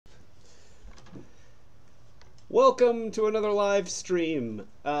Welcome to another live stream.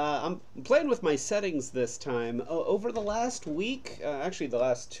 I'm playing with my settings this time. Over the last week, actually the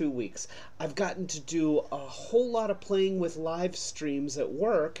last 2 weeks, I've gotten to do a whole lot of playing with live streams at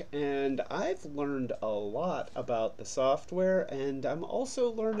work, and I've learned a lot about the software, and I'm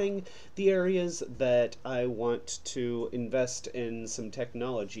also learning the areas that I want to invest in some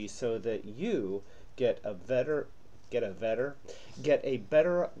technology so that you get a better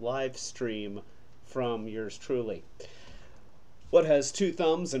live stream from yours truly. What has two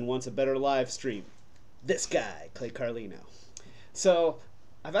thumbs and wants a better live stream? This guy, Carlino. So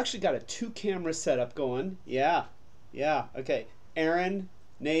I've actually got a two-camera setup going. Yeah, okay. Aaron,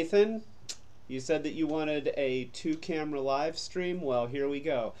 Nathan, you said that you wanted a two-camera live stream. Well, here we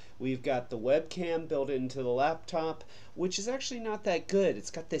go. We've got the webcam built into the laptop, which is actually not that good.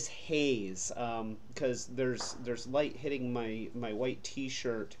 It's got this haze because there's light hitting my white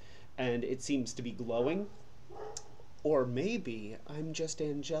t-shirt, and it seems to be glowing. Or maybe I'm just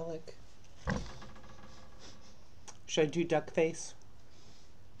angelic. Should I do duck face?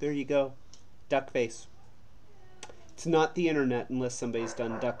 There you go. Duck face. It's not the internet unless somebody's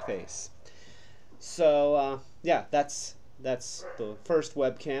done duck face. So, yeah, that's the first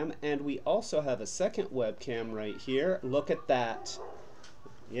webcam. And we also have a second webcam right here. Look at that.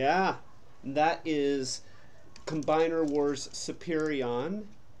 Yeah, that is Combiner Wars Superion,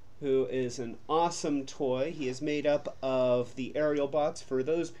 who is an awesome toy. He is made up of the aerial bots for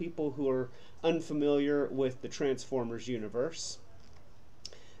those people who are unfamiliar with the Transformers universe.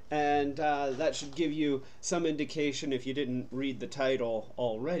 And that should give you some indication if you didn't read the title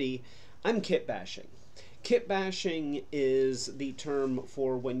already. I'm kitbashing. Kitbashing is the term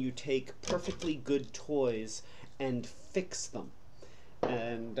for when you take perfectly good toys and fix them.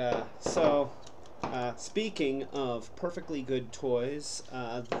 And speaking of perfectly good toys,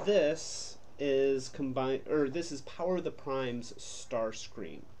 this is Power the Prime's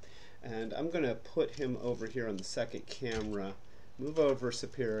Starscream, and I'm gonna put him over here on the second camera. Move over,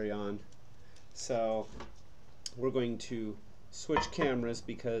 Superion. So we're going to switch cameras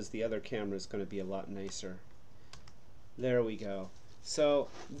because the other camera is going to be a lot nicer. There we go. So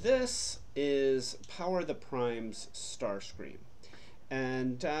this is Power the Prime's Starscream.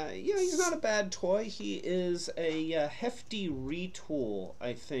 And, yeah, he's not a bad toy. He is a hefty retool,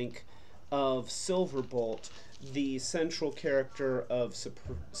 I think, of Silverbolt, the central character of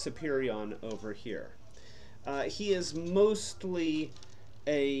Superion over here. He is mostly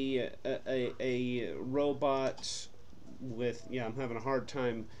a robot with, yeah, I'm having a hard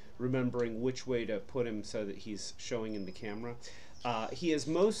time remembering which way to put him so that he's showing in the camera. He is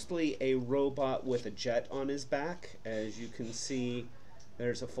mostly a robot with a jet on his back. As you can see,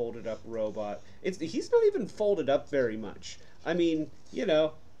 there's a folded up robot. He's not even folded up very much. I mean, you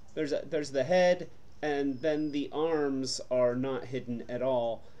know, there's the head, and then the arms are not hidden at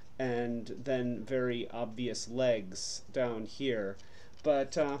all, and then very obvious legs down here.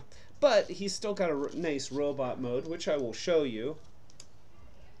 But he's still got a nice robot mode, which I will show you.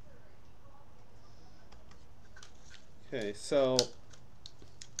 Okay, so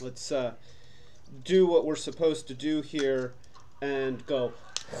let's do what we're supposed to do here and go.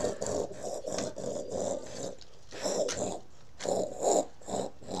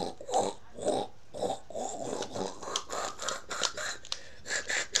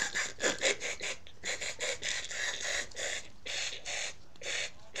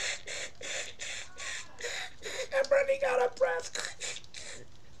 I'm running out of breath.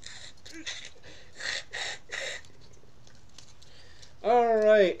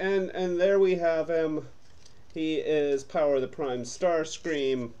 Alright, and there we have him. He is Power the Prime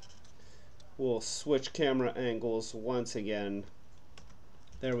Starscream. We'll switch camera angles once again.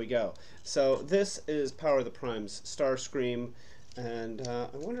 There we go. So this is Power the Prime's Starscream, and I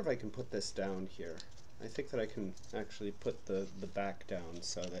wonder if I can put this down here. I think that I can actually put the back down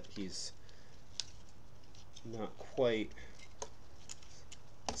so that he's not quite,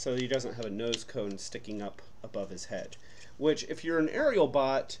 so he doesn't have a nose cone sticking up above his head. Which, if you're an aerial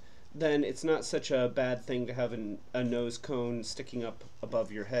bot, then it's not such a bad thing to have a nose cone sticking up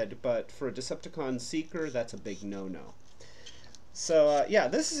above your head, but for a Decepticon seeker, that's a big no-no. So, yeah,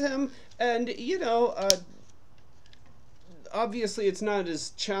 this is him, and, you know, obviously it's not as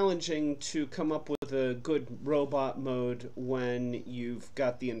challenging to come up with a good robot mode when you've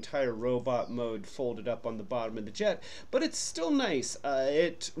got the entire robot mode folded up on the bottom of the jet, but it's still nice.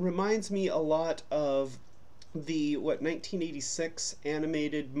 It reminds me a lot of the 1986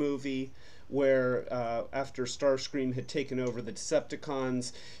 animated movie where after Starscream had taken over the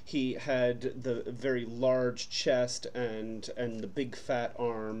Decepticons, he had the very large chest and the big fat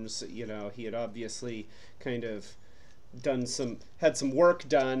arms. You know, he had obviously kind of had some work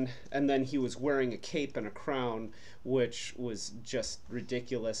done, and then he was wearing a cape and a crown, which was just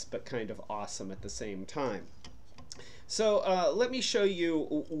ridiculous but kind of awesome at the same time. So let me show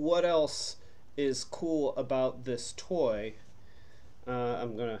you what else is cool about this toy.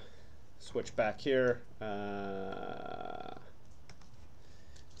 I'm gonna switch back here.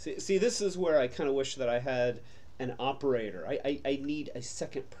 See, this is where I kind of wish that I had an operator. I need a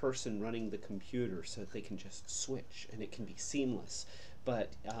second person running the computer so that they can just switch and it can be seamless. But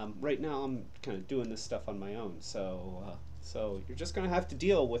right now I'm kind of doing this stuff on my own, so you're just going to have to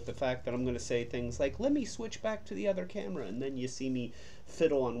deal with the fact that I'm going to say things like, let me switch back to the other camera, and then you see me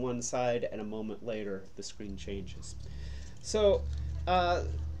fiddle on one side and a moment later the screen changes. So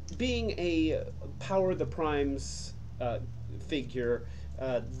being a Power the Primes figure,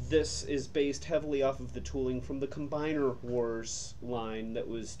 this is based heavily off of the tooling from the Combiner Wars line that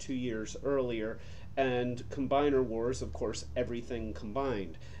was 2 years earlier. And Combiner Wars, of course, everything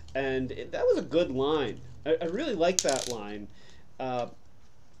combined. And that was a good line. I really like that line.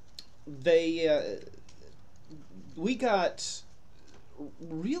 We got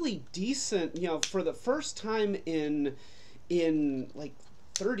really decent, you know, for the first time in like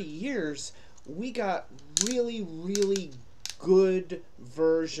 30 years, we got really good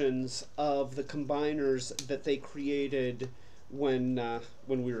versions of the combiners that they created when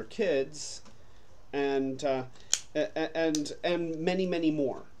we were kids, and many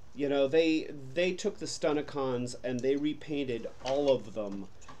more. You know, they took the Stunticons and they repainted all of them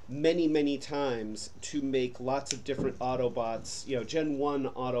many times to make lots of different Autobots, you know, Gen 1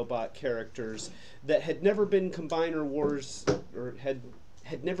 Autobot characters that had never been Combiner Wars, or had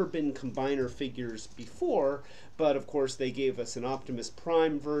never been Combiner figures before. But of course they gave us an Optimus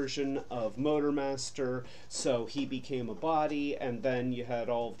Prime version of Motormaster, so he became a body, and then you had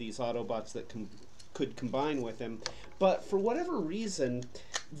all of these Autobots that could combine with him. But for whatever reason,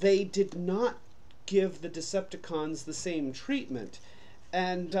 they did not give the Decepticons the same treatment.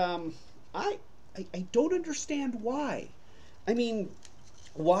 And I don't understand why. I mean,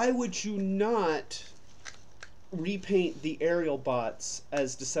 why would you not repaint the aerial bots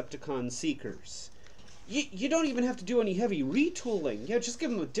as Decepticon Seekers? You don't even have to do any heavy retooling. Yeah, just give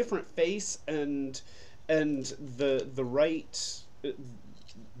them a different face and the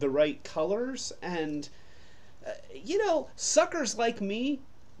right colors, and you know, suckers like me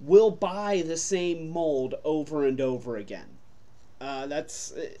will buy the same mold over and over again. I'm not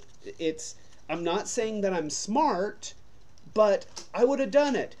saying that I'm smart, but I would have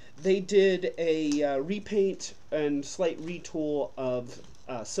done it. They did a repaint and slight retool of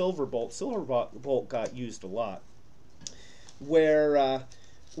Silverbolt. Silverbolt got used a lot, where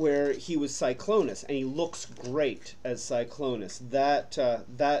he was Cyclonus, and he looks great as Cyclonus.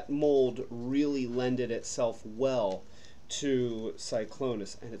 That mold really lended itself well to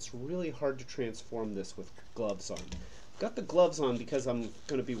Cyclonus, and it's really hard to transform this with gloves on. Got the gloves on because I'm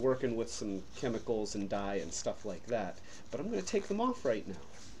going to be working with some chemicals and dye and stuff like that, but I'm going to take them off right now.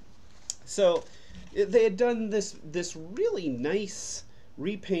 So they had done this really nice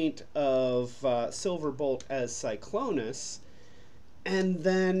repaint of Silverbolt as Cyclonus, and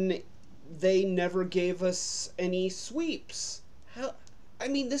then they never gave us any sweeps. I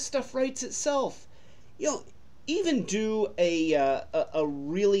mean, this stuff writes itself. You know, even do a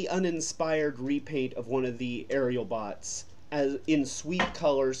really uninspired repaint of one of the aerial bots as in sweep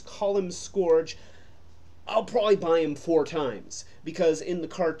colors, call him Scourge. I'll probably buy him 4 times, because in the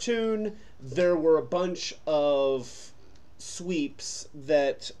cartoon there were a bunch of sweeps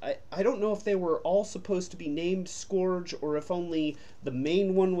that I don't know if they were all supposed to be named Scourge, or if only the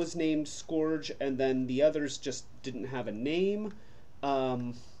main one was named Scourge and then the others just didn't have a name.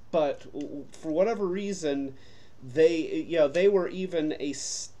 But for whatever reason, they were even a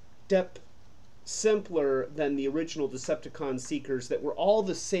step simpler than the original Decepticon Seekers that were all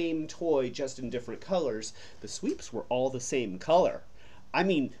the same toy, just in different colors. The sweeps were all the same color. I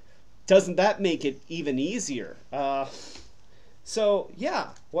mean, doesn't that make it even easier? So yeah,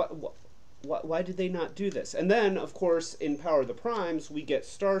 why did they not do this? And then, of course, in Power of the Primes, we get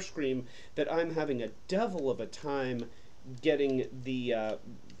Starscream, that I'm having a devil of a time getting the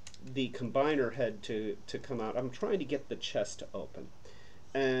combiner head to come out. I'm trying to get the chest to open,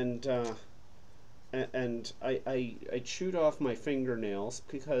 and I chewed off my fingernails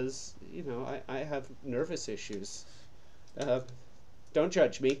because, you know, I have nervous issues. Don't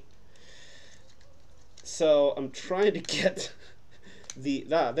judge me. So I'm trying to get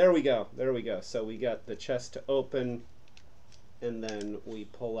there we go. There we go. So we got the chest to open, and then we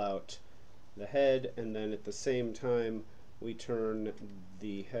pull out the head, and then at the same time we turn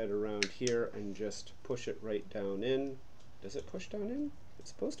the head around here and just push it right down in. Does it push down in? It's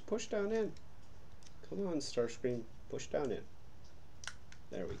supposed to push down in. Come on, Starscream, push down in.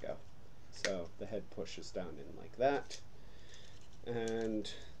 There we go. So the head pushes down in like that,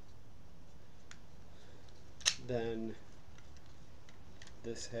 and then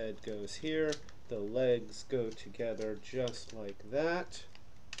this head goes here. The legs go together just like that.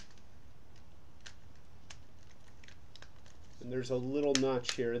 And there's a little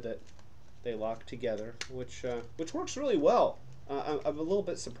notch here that they lock together, which works really well. I'm a little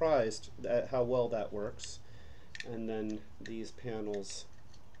bit surprised at how well that works. And then these panels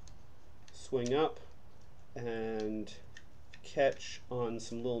swing up and catch on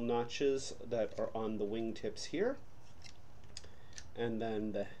some little notches that are on the wingtips here. And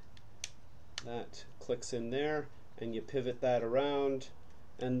then that clicks in there, and you pivot that around,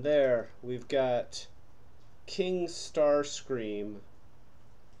 and there we've got King Starscream.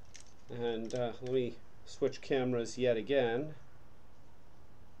 And let me switch cameras yet again.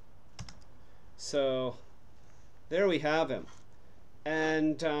 So there we have him,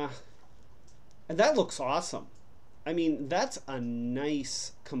 and that looks awesome. I mean, that's a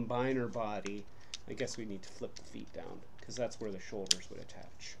nice combiner body. I guess we need to flip the feet down because that's where the shoulders would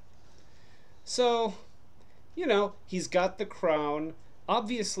attach. So, you know, he's got the crown.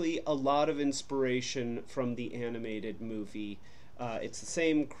 Obviously, a lot of inspiration from the animated movie. It's the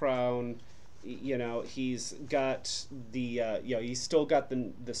same crown. You know, he's got the he's still got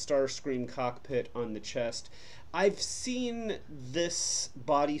the Starscream cockpit on the chest. I've seen this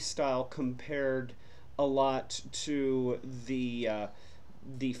body style compared a lot to the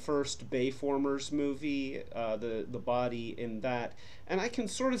first Bayformers movie, the body in that, and I can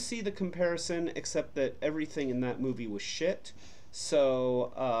sort of see the comparison, except that everything in that movie was shit.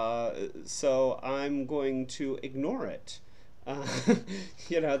 So so I'm going to ignore it.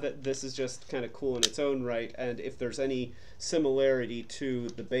 You know, that this is just kind of cool in its own right, and if there's any similarity to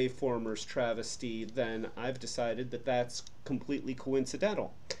the Bayformers travesty, then I've decided that that's completely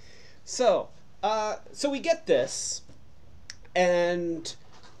coincidental. So so we get this, and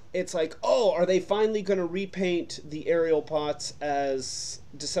it's like, oh, are they finally going to repaint the aerial pots as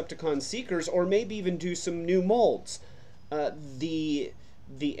Decepticon Seekers, or maybe even do some new molds? The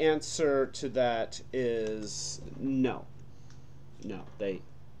answer to that is no. No,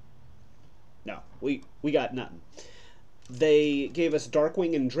 we got nothing. They gave us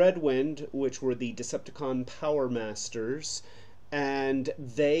Darkwing and Dreadwind, which were the Decepticon Power Masters, and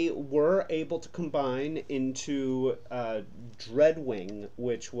they were able to combine into Dreadwing,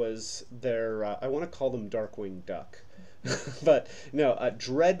 which was their, I want to call them Darkwing Duck, but no,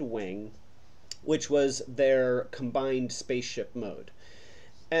 Dreadwing, which was their combined spaceship mode.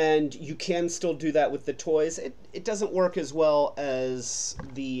 And you can still do that with the toys. It doesn't work as well as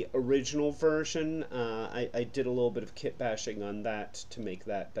the original version. I did a little bit of kit bashing on that to make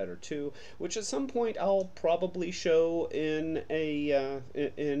that better too, which at some point I'll probably show in a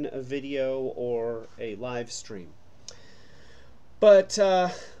video or a live stream. But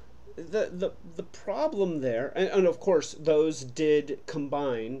the problem there, and of course those did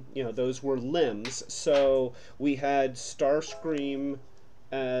combine. You know, those were limbs. So we had Starscream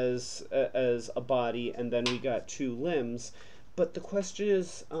as a body, and then we got two limbs. But the question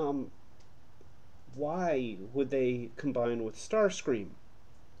is, why would they combine with Starscream?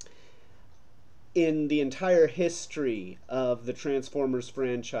 In the entire history of the Transformers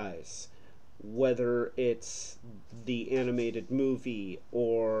franchise, whether it's the animated movie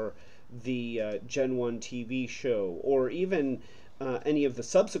or the Gen 1 TV show, or even any of the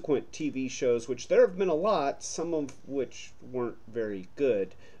subsequent TV shows, which there have been a lot, some of which weren't very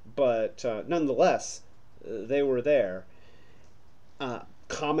good, but nonetheless, they were there.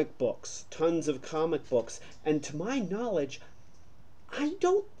 Comic books, tons of comic books, and to my knowledge, I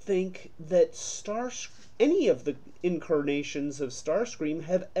don't think that any of the incarnations of Starscream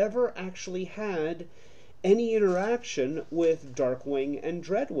have ever actually had any interaction with Darkwing and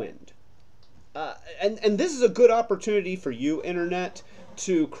Dreadwind. And this is a good opportunity for you, Internet,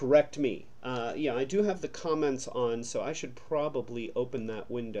 to correct me. Yeah, I do have the comments on, so I should probably open that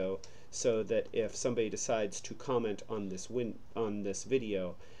window so that if somebody decides to comment on this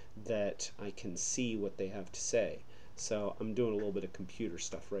video, that I can see what they have to say. So I'm doing a little bit of computer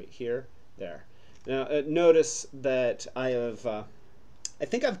stuff right here. There. Now notice that I have, I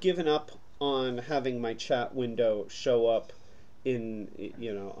think I've given up on having my chat window show up in,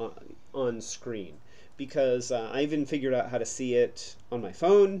 you know, on screen, because I even figured out how to see it on my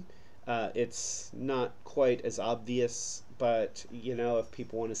phone. It's not quite as obvious, but you know, if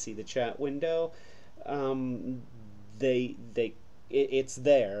people want to see the chat window, um, it's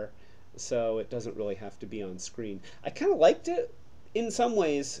there, so it doesn't really have to be on screen. I kind of liked it in some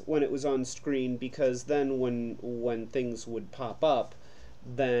ways when it was on screen, because then when things would pop up,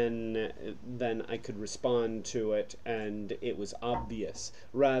 then I could respond to it and it was obvious,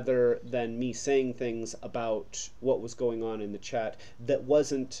 rather than me saying things about what was going on in the chat that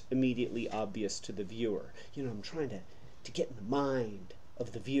wasn't immediately obvious to the viewer. You know, I'm trying to get in the mind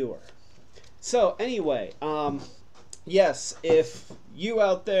of the viewer. So anyway, yes, if you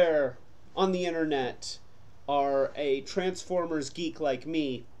out there on the internet are a Transformers geek like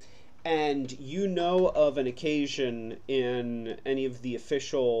me, and you know of an occasion in any of the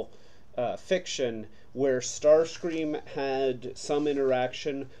official fiction where Starscream had some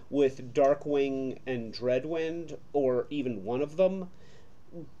interaction with Darkwing and Dreadwind, or even one of them,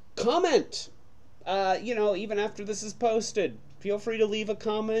 comment! You know, even after this is posted, feel free to leave a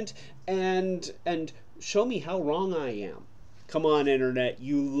comment and show me how wrong I am. Come on, internet,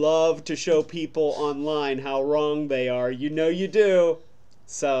 you love to show people online how wrong they are. You know you do.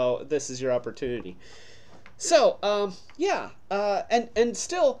 So this is your opportunity. So yeah, and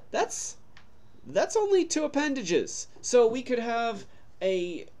still that's only 2 appendages. So we could have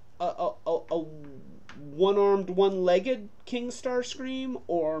a one-armed, one-legged King Starscream,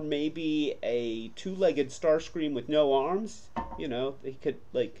 or maybe a 2-legged Starscream with no arms. You know, they could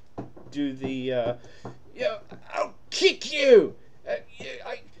like do the yeah, I'll kick you.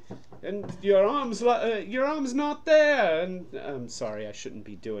 And your arm's not there. And I'm sorry, I shouldn't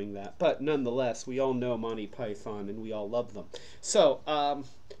be doing that, but nonetheless, we all know Monty Python, and we all love them. So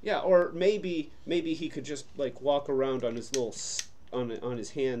yeah, or maybe he could just like walk around on his little on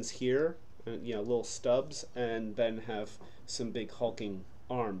his hands here, you know, little stubs, and then have some big hulking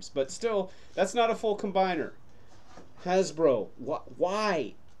arms. But still, that's not a full combiner. Hasbro,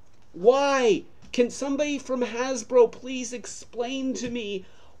 why? Can somebody from Hasbro please explain to me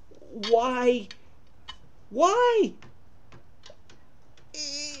why?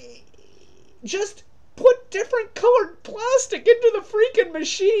 Just put different colored plastic into the freaking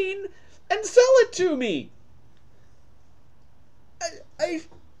machine and sell it to me.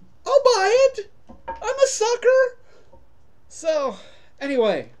 I'll buy it. I'm a sucker. So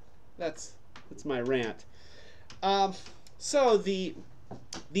anyway, that's my rant. So the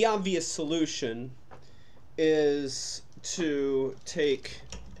obvious solution is to take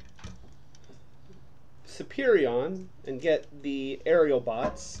Superion and get the aerial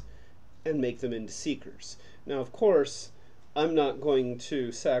bots and make them into Seekers. Now, of course, I'm not going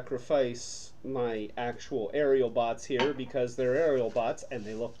to sacrifice my actual aerial bots here, because they're aerial bots and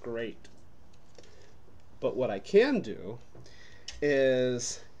they look great. But what I can do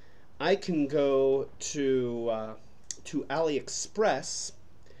is I can go to AliExpress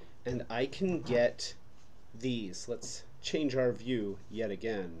and I can get these. Let's change our view yet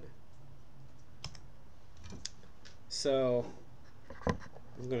again. So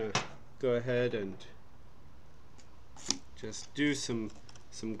I'm gonna go ahead and just do some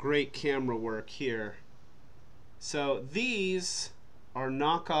great camera work here. So these are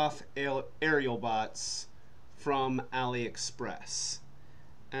knockoff aerial bots from AliExpress,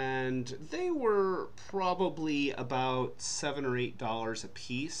 and they were probably about $7 or $8 a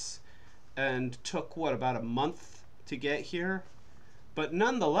piece, and took what, about a month to get here. But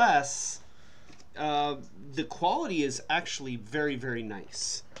nonetheless, the quality is actually very, very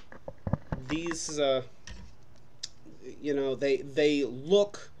nice. These you know, they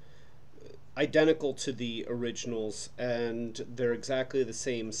look identical to the originals, and they're exactly the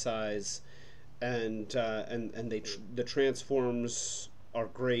same size, and the transforms are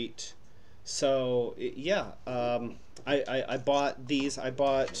great. So yeah, I bought these. I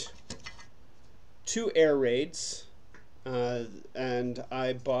bought 2 air raids, and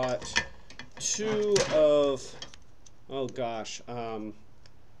I bought 2 of, oh gosh, I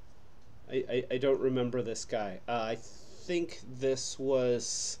don't remember this guy. I think this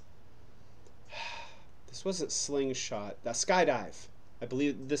wasn't Slingshot. Skydive. I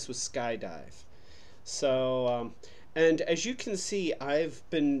believe this was Skydive. So and as you can see, I've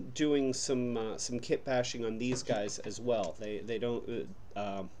been doing some kit bashing on these guys as well. They don't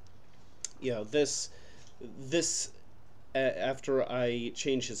you know, this after I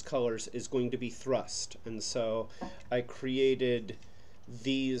change his colors is going to be thrust, and so I created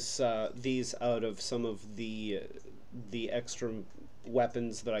these out of some of the extra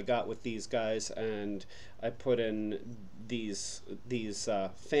weapons that I got with these guys, and I put in these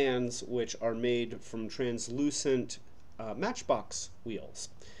fans, which are made from translucent matchbox wheels,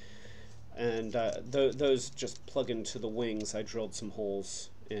 and those just plug into the wings. I drilled some holes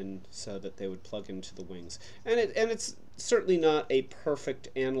in so that they would plug into the wings, and it's certainly not a perfect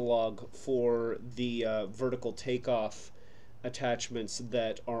analog for the vertical takeoff attachments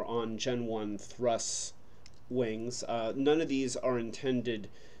that are on Gen 1 Thruss wings. None of these are intended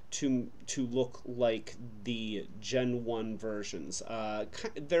to look like the Gen 1 versions.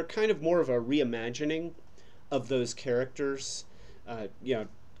 They're kind of more of a reimagining of those characters. You know,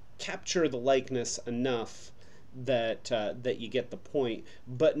 capture the likeness enough that that you get the point,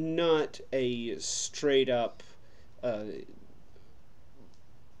 but not a straight up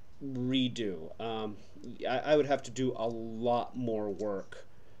redo. I would have to do a lot more work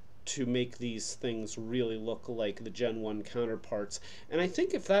to make these things really look like the Gen 1 counterparts. And I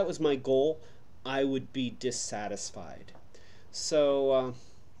think if that was my goal, I would be dissatisfied. So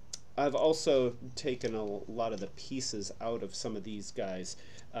I've also taken a lot of the pieces out of some of these guys,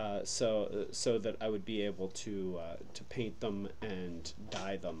 so that I would be able to paint them and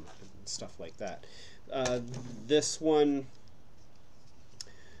dye them and stuff like that. This one,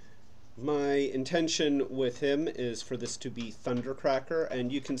 my intention with him is for this to be Thundercracker,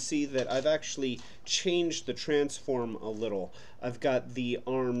 and you can see that I've actually changed the transform a little. I've got the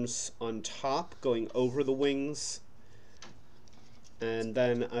arms on top going over the wings, and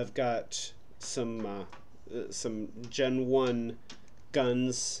then I've got some Gen 1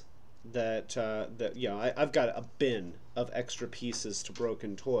 guns that I've got a bin of extra pieces to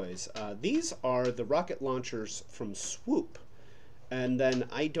broken toys. These are the rocket launchers from Swoop. And then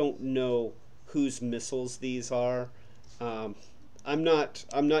I don't know whose missiles these are. I'm not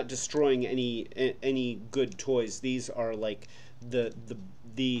destroying any good toys. These are like the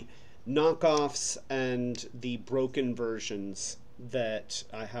knockoffs and the broken versions that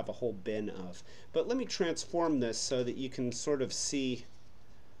I have a whole bin of. But let me transform this so that you can sort of see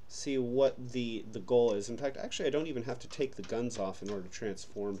what the goal is. In fact, actually, I don't even have to take the guns off in order to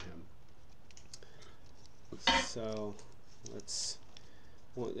transform him. So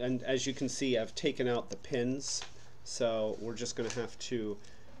and as you can see, I've taken out the pins, so we're just going to have to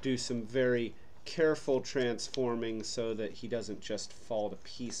do some very careful transforming so that he doesn't just fall to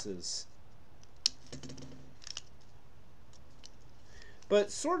pieces.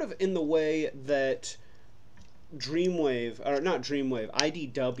 But sort of in the way that IDW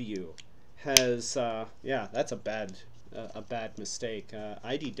has, yeah, that's a bad mistake.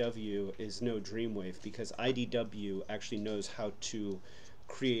 IDW is no Dreamwave, because IDW actually knows how to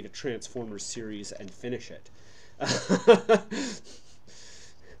create a Transformers series and finish it.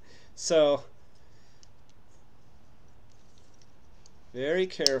 So, very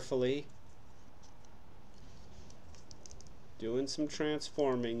carefully, doing some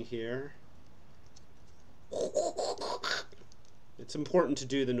transforming here. It's important to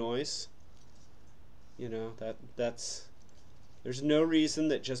do the noise. You know, that's there's no reason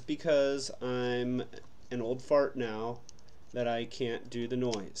that just because I'm an old fart now that I can't do the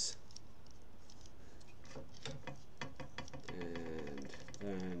noise. And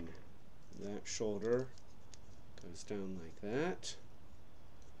then that shoulder goes down like that.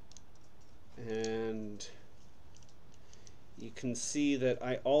 And you can see that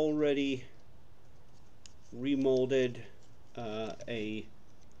I already remolded a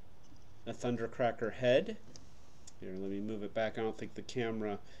Thundercracker head. Here, let me move it back. I don't think the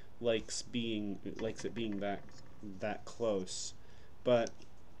camera likes it being that close. But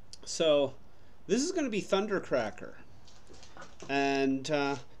so this is going to be Thundercracker, and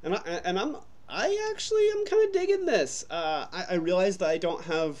I actually am kind of digging this. I realized that I don't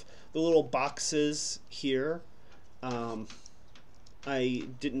have the little boxes here. I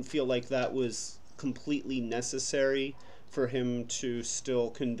didn't feel like that was completely necessary for him to still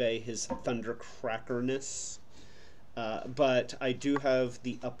convey his Thundercrackerness. But I do have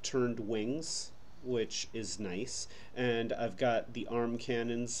the upturned wings, which is nice, and I've got the arm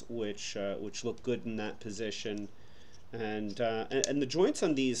cannons, which look good in that position, and the joints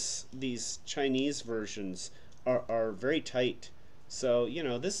on these Chinese versions are very tight. So you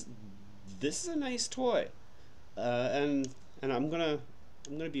know, this is a nice toy, and I'm gonna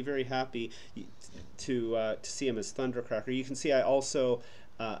be very happy to see him as Thundercracker. You can see I also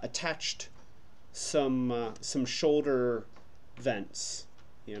attached some shoulder vents,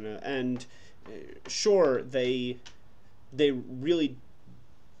 you know, and sure, they really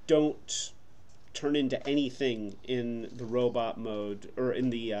don't turn into anything in the robot mode or in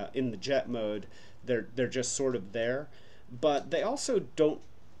the jet mode. They're just sort of there, but they also don't,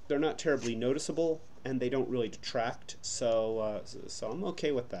 they're not terribly noticeable, and they don't really detract, so so I'm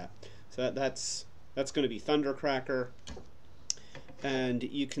okay with that. So that's going to be Thundercracker, and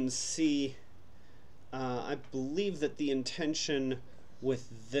you can see, I believe that the intention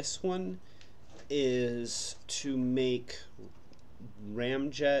with this one is to make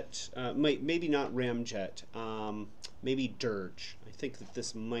Ramjet, maybe not Ramjet, maybe Dirge. I think that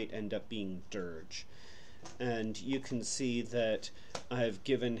this might end up being Dirge. And you can see that I've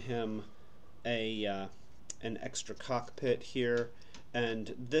given him a an extra cockpit here,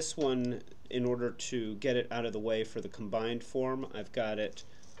 and this one, in order to get it out of the way for the combined form, I've got it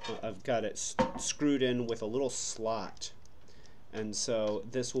screwed in with a little slot, and so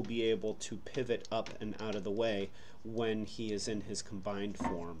this will be able to pivot up and out of the way when he is in his combined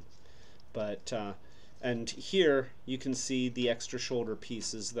form. But and here you can see the extra shoulder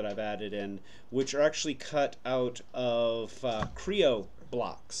pieces that I've added in, which are actually cut out of Creo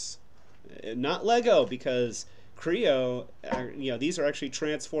blocks, not Lego, because Creo, you know, these are actually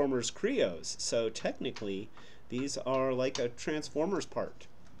Transformers Creos, so technically these are like a Transformers part,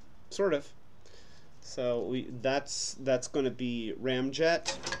 sort of. So that's going to be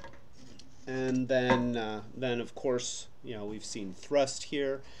Ramjet, and then of course, you know, we've seen Thrust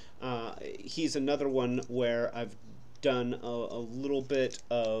here. He's another one where I've done a little bit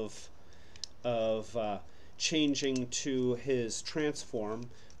of changing to his transform.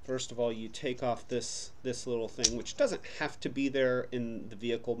 First of all, you take off this little thing, which doesn't have to be there in the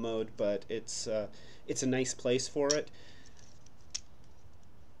vehicle mode, but it's a nice place for it.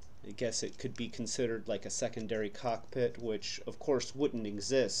 I guess it could be considered like a secondary cockpit, which of course wouldn't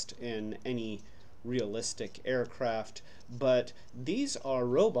exist in any realistic aircraft, but these are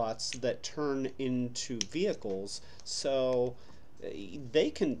robots that turn into vehicles, so they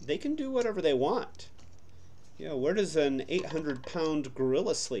can do whatever they want. You know, where does an 800-pound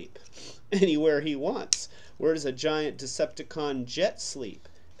gorilla sleep? Anywhere he wants. Where does a giant Decepticon jet sleep?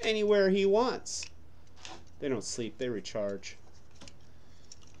 Anywhere he wants. They don't sleep, they recharge.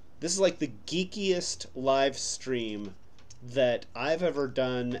 This is like the geekiest live stream that I've ever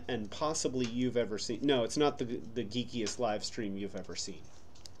done, and possibly you've ever seen. No, it's not the geekiest live stream you've ever seen.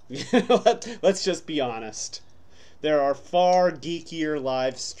 Let's just be honest. There are far geekier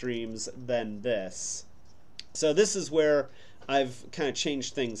live streams than this. So this is where I've kind of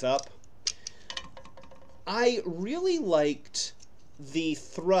changed things up. I really liked the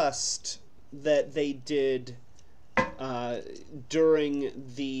thrust that they did during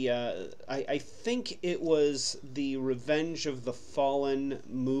the, I think it was the Revenge of the Fallen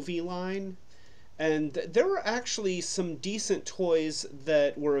movie line. And there were actually some decent toys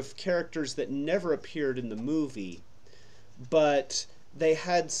that were of characters that never appeared in the movie, but they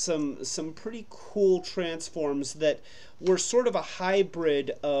had some pretty cool transforms that were sort of a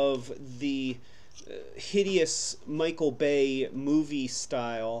hybrid of the hideous Michael Bay movie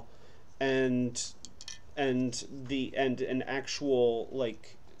style and an actual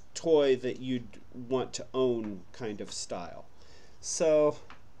like toy that you'd want to own kind of style. So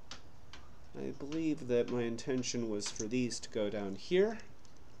I believe that my intention was for these to go down here.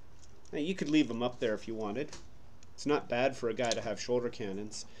 Now, you could leave them up there if you wanted. It's not bad for a guy to have shoulder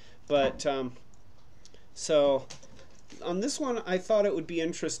cannons. But so on this one, I thought it would be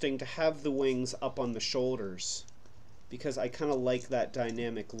interesting to have the wings up on the shoulders, because I kind of like that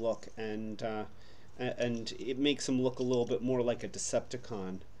dynamic look, and it makes him look a little bit more like a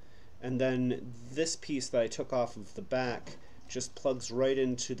Decepticon. And then this piece that I took off of the back just plugs right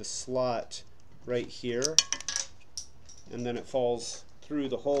into the slot right here, and then it falls through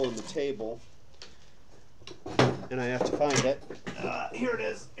the hole in the table, and I have to find it. Here it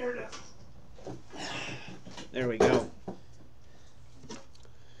is. Here it is. There we go.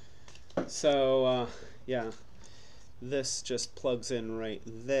 So yeah, this just plugs in right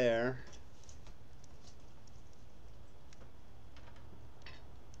there.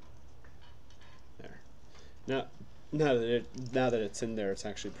 There. Now that it's in there, it's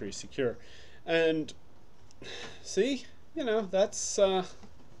actually pretty secure. And see, you know, that's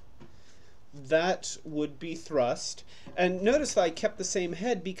that would be thrust. And notice that I kept the same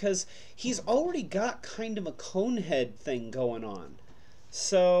head because he's already got kind of a cone head thing going on.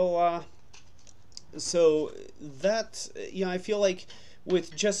 So so that, you know, I feel like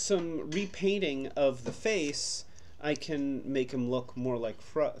with just some repainting of the face, I can make him look more like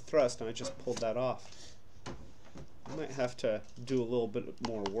thrust. And I just pulled that off. I might have to do a little bit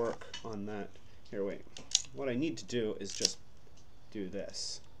more work on that. Here, wait. What I need to do is just do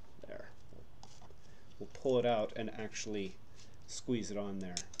this. There. We'll pull it out and actually squeeze it on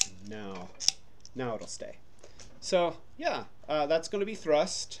there. Now it'll stay. So yeah, that's going to be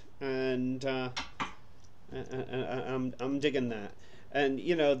thrust, and I'm digging that. And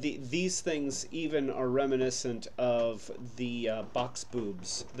you know, these things even are reminiscent of the box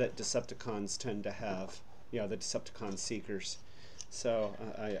boobs that Decepticons tend to have. You know, the Decepticon Seekers. So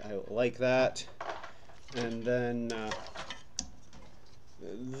I like that. And then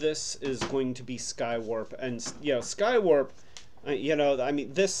this is going to be Skywarp, and you know, Skywarp. You know, I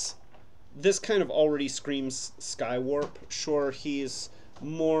mean, this kind of already screams Skywarp. Sure, he's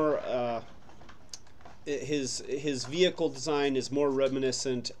more. His vehicle design is more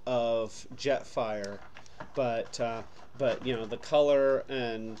reminiscent of Jetfire, but you know, the color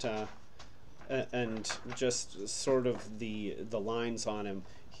and just sort of the lines on him,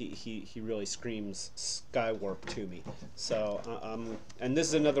 he really screams Skywarp to me. So and this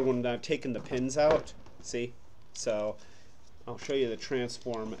is another one that I've taken the pins out. See, so I'll show you the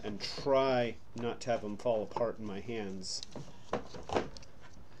transform and try not to have them fall apart in my hands.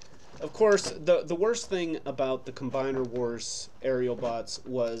 Of course, the worst thing about the Combiner Wars aerial bots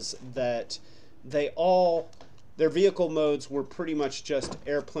was that their vehicle modes were pretty much just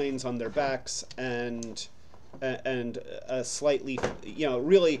airplanes on their backs and a slightly, you know,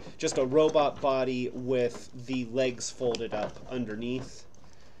 really just a robot body with the legs folded up underneath,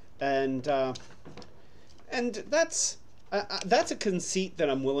 and that's a conceit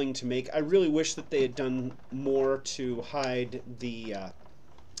that I'm willing to make. I really wish that they had done more to hide the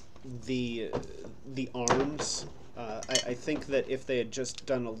arms. I think that if they had just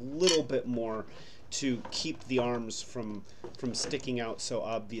done a little bit more to keep the arms from sticking out so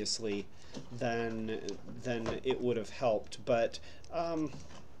obviously, then it would have helped. But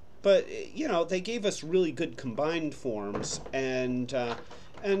you know, they gave us really good combined forms and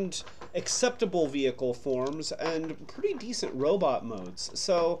acceptable vehicle forms and pretty decent robot modes.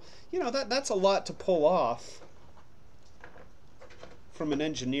 So you know, that's a lot to pull off from an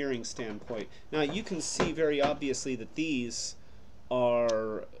engineering standpoint. Now you can see very obviously that these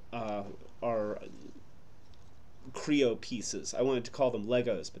are Creo pieces. I wanted to call them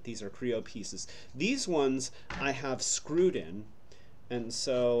Legos, but these are Creo pieces. These ones I have screwed in, and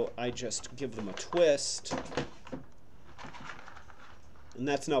so I just give them a twist, and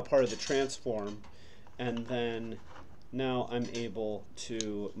that's now part of the transform. And then now I'm able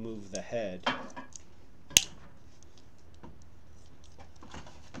to move the head.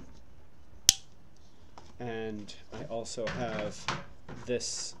 And I also have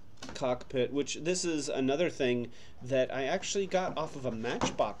this cockpit, which this is another thing that I actually got off of a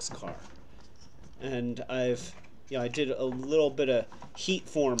Matchbox car. And I did a little bit of heat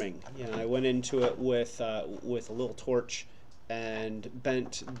forming. You know, I went into it with a little torch and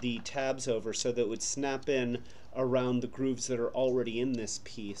bent the tabs over so that it would snap in around the grooves that are already in this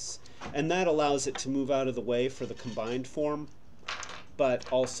piece. And that allows it to move out of the way for the combined form,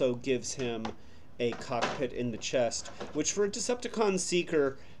 but also gives him a cockpit in the chest, which for a Decepticon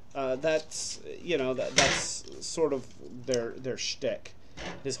Seeker, that's, you know, that's sort of their shtick.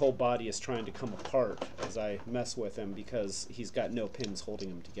 His whole body is trying to come apart as I mess with him because he's got no pins holding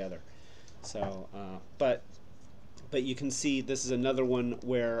him together. So, but you can see this is another one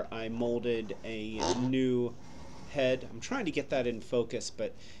where I molded a new head. I'm trying to get that in focus,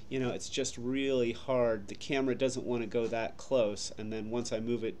 but you know, it's just really hard. The camera doesn't want to go that close, and then once I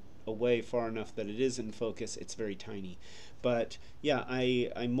move it away far enough that it is in focus, it's very tiny. But yeah,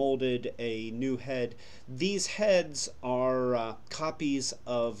 I molded a new head. These heads are copies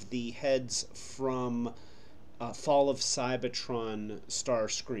of the heads from Fall of Cybertron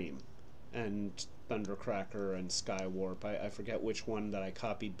Starscream and Thundercracker and Skywarp. I forget which one that I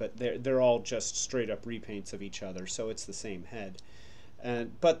copied, but they're all just straight up repaints of each other, so it's the same head.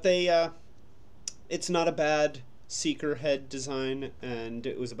 But it's not a bad Seeker head design, and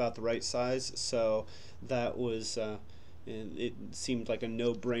it was about the right size, so that was it seemed like a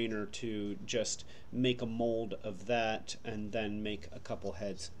no-brainer to just make a mold of that and then make a couple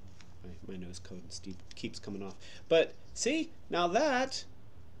heads. My nose cone keeps coming off, but see, now that,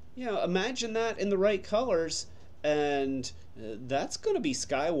 you know, imagine that in the right colors, and that's going to be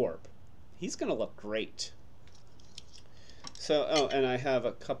Skywarp. He's going to look great. So, oh, and I have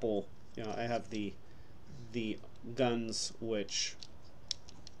a couple, you know, I have the guns which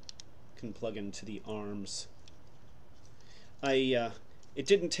can plug into the arms. It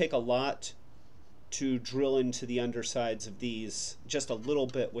didn't take a lot to drill into the undersides of these, just a little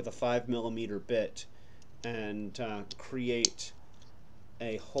bit with a 5mm bit, and create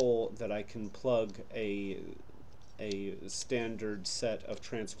a hole that I can plug a a standard set of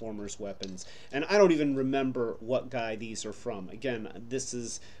Transformers weapons. And I don't even remember what guy these are from. Again, this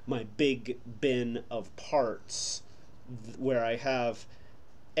is my big bin of parts where I have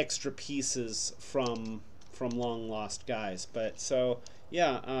extra pieces from long lost guys. But so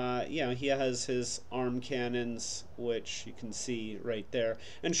yeah, he has his arm cannons, which you can see right there.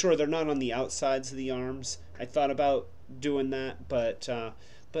 And sure, they're not on the outsides of the arms. I thought about doing that, but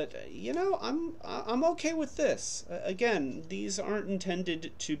you know, I'm okay with this. Again, these aren't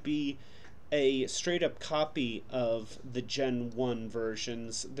intended to be a straight up copy of the Gen 1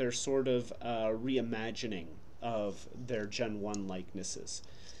 versions. They're sort of a reimagining of their Gen 1 likenesses.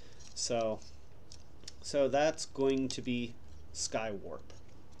 So that's going to be Skywarp.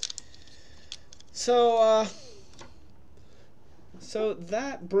 So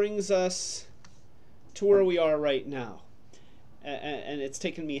that brings us to where we are right now. And it's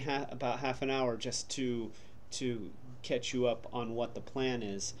taken me about half an hour just to catch you up on what the plan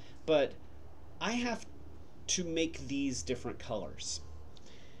is. But I have to make these different colors.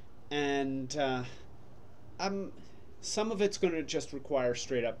 And some of it's going to just require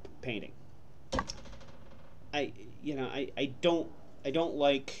straight up painting. I don't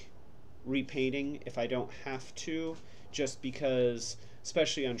like repainting if I don't have to, just because,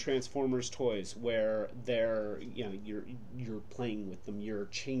 especially on Transformers toys where they're, you know, you're playing with them, you're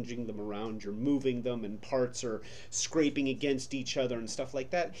changing them around, you're moving them, and parts are scraping against each other and stuff like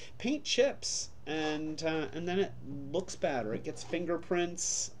that. Paint chips, and then it looks bad, or it gets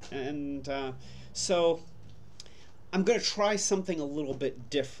fingerprints, and so I'm gonna try something a little bit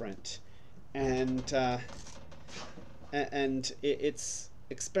different, and it's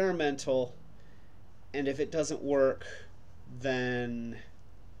experimental, and if it doesn't work, then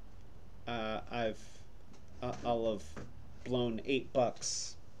I'll have blown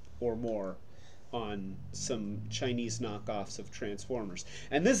 $8 or more on some Chinese knockoffs of Transformers.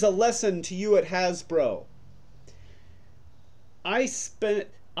 And this is a lesson to you at Hasbro. I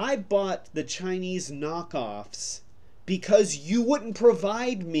bought the Chinese knockoffs because you wouldn't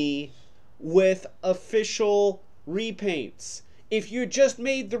provide me with official repaints. If you just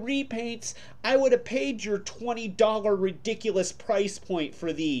made the repaints, I would have paid your $20 ridiculous price point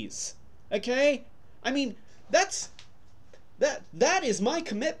for these. Okay? I mean, that is my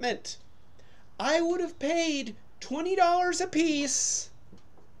commitment. I would have paid $20 a piece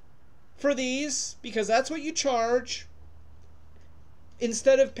for these, because that's what you charge,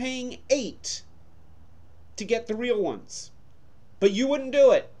 instead of paying $8 to get the real ones. But you wouldn't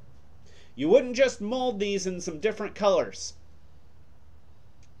do it. You wouldn't just mold these in some different colors.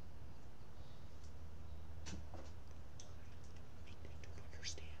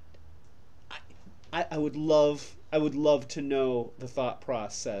 I would love to know the thought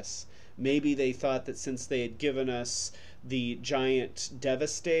process. Maybe they thought that since they had given us the giant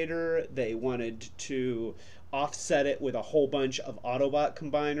Devastator, they wanted to offset it with a whole bunch of Autobot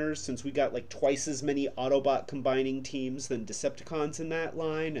combiners, since we got like twice as many Autobot combining teams than Decepticons in that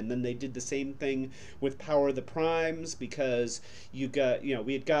line. And then they did the same thing with Power of the Primes, because we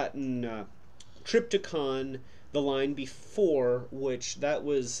had gotten Trypticon the line before, which that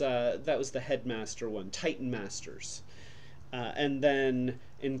was the Headmaster one, Titan Masters, and then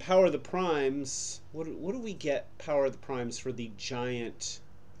in Power of the Primes, what do we get Power of the Primes for the giant?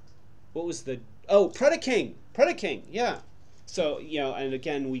 What was the Predaking, yeah. So and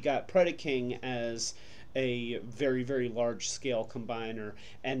again we got Predaking as a very, very large scale combiner,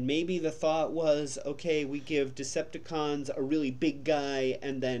 and maybe the thought was, okay, we give Decepticons a really big guy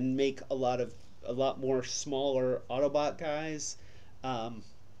and then make a lot more smaller Autobot guys.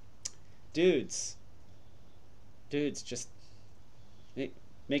 Dudes, just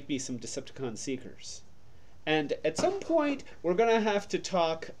make me some Decepticon Seekers. And at some point, we're going to have to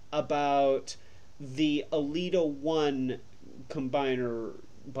talk about the Alita 1 combiner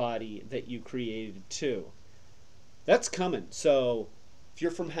body that you created too. That's coming. So if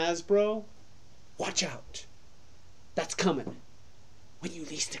you're from Hasbro, watch out. That's coming when you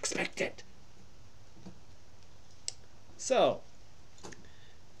least expect it. So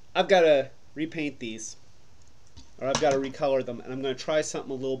I've got to repaint these, or I've got to recolor them, and I'm going to try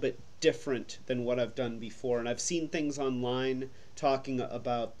something a little bit different than what I've done before. And I've seen things online talking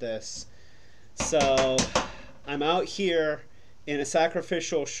about this. So I'm out here in a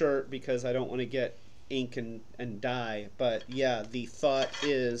sacrificial shirt because I don't want to get ink and dye. But yeah, the thought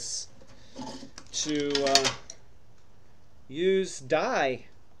is to use dye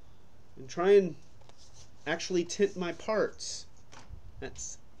and try and actually tint my parts. I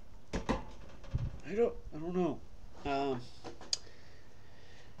don't know.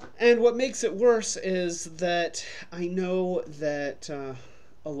 And what makes it worse is that I know that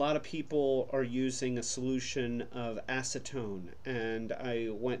a lot of people are using a solution of acetone, and I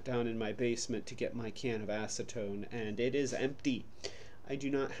went down in my basement to get my can of acetone, and it is empty. I do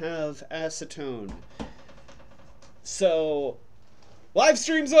not have acetone. So, live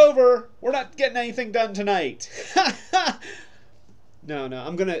stream's over. We're not getting anything done tonight. No,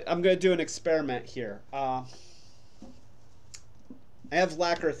 I'm gonna do an experiment here. I have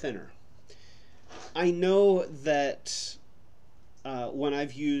lacquer thinner. I know that when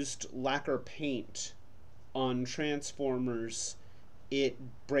I've used lacquer paint on transformers, it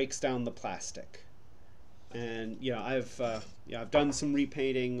breaks down the plastic. And I've done some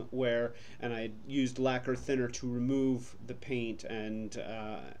repainting and I used lacquer thinner to remove the paint, and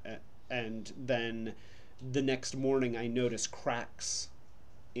then the next morning I noticed cracks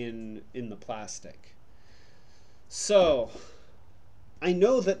in the plastic. So I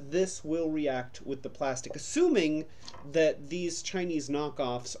know that this will react with the plastic, assuming that these Chinese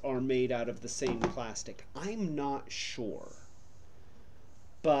knockoffs are made out of the same plastic. I'm not sure,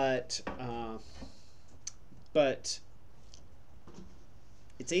 but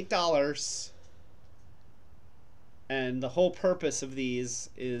it's $8, and the whole purpose of these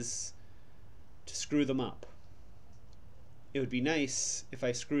is to screw them up. It would be nice if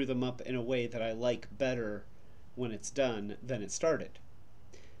I screw them up in a way that I like better when it's done than it started.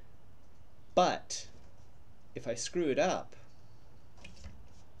 But if I screw it up,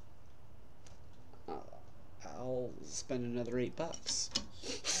 I'll spend another $8.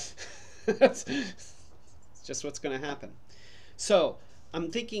 That's just what's going to happen. So I'm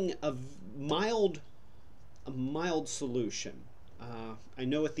thinking of a mild solution. I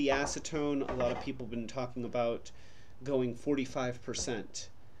know with the acetone, a lot of people have been talking about going 45%.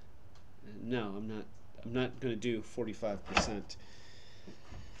 No, I'm not going to do 45%.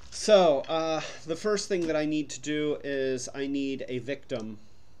 So, the first thing that I need to do is I need a victim,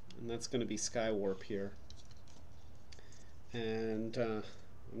 and that's going to be Skywarp here. And I'm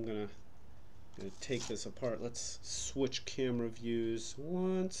going to take this apart. Let's switch camera views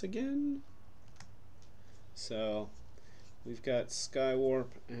once again. So, we've got Skywarp,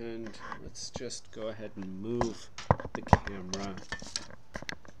 and let's just go ahead and move the camera.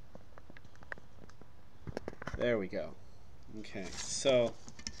 There we go. Okay, so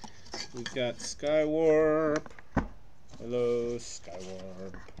we've got Skywarp. Hello,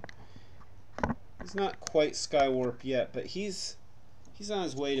 Skywarp. He's not quite Skywarp yet, but he's on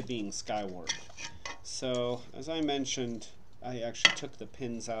his way to being Skywarp. So, as I mentioned, I actually took the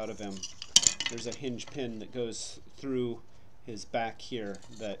pins out of him. There's a hinge pin that goes through his back here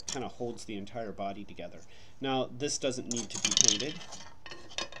that kind of holds the entire body together. Now, this doesn't need to be painted.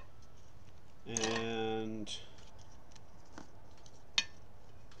 And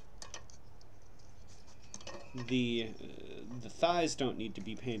the thighs don't need to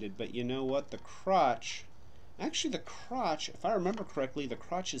be painted, but you know what? The crotch, actually the crotch, if I remember correctly, the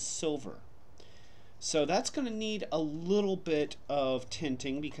crotch is silver. So that's going to need a little bit of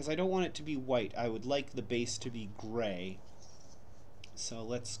tinting because I don't want it to be white. I would like the base to be gray. So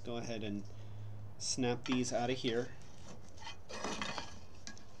let's go ahead and snap these out of here.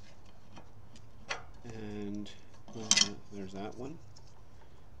 And there's that one.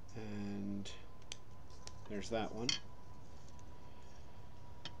 And there's that one.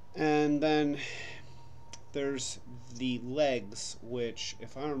 And then there's the legs, which,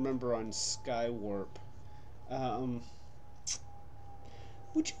 if I remember on Skywarp,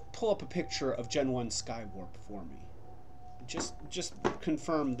 would you pull up a picture of Gen 1 Skywarp for me? Just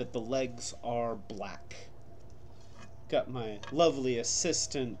confirm that the legs are black. Got my lovely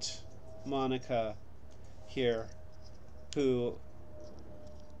assistant, Monica, here, who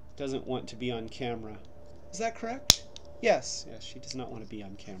doesn't want to be on camera. Is that correct? Yes, she does not want to be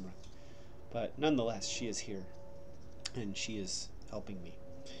on camera. But nonetheless, she is here, and she is helping me.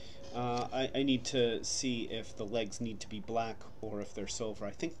 I need to see if the legs need to be black or if they're silver.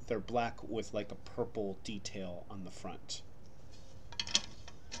 I think they're black with like a purple detail on the front.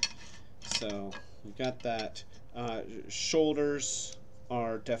 So we've got that. Shoulders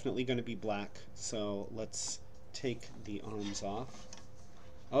are definitely going to be black, so let's take the arms off.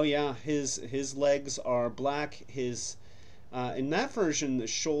 Oh yeah, his legs are black. His in that version the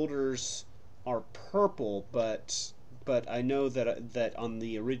shoulders are purple, but I know that on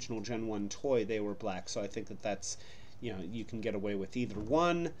the original Gen 1 toy they were black, so I think that's, you know, you can get away with either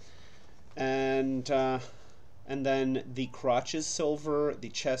one. And then the crotch is silver, the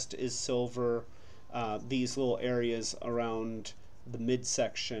chest is silver, these little areas around the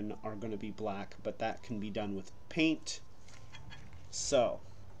midsection are going to be black, but that can be done with paint. So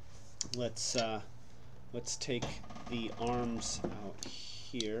let's take the arms out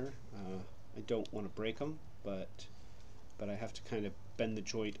here. I don't want to break them, but I have to kind of bend the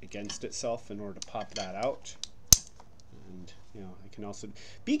joint against itself in order to pop that out. And you know, I can also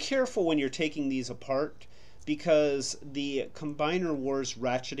be careful when you're taking these apart, because the Combiner Wars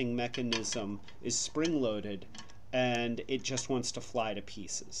ratcheting mechanism is spring-loaded and it just wants to fly to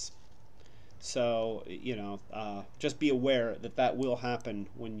pieces. So, you know, just be aware that that will happen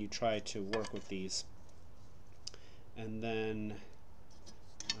when you try to work with these. And then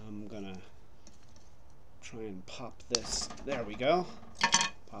I'm gonna try and pop this. There we go.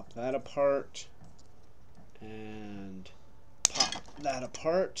 Pop that apart and pop that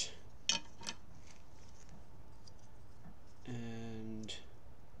apart. And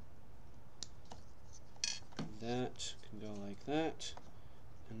that can go like that,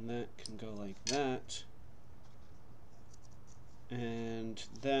 and that can go like that. And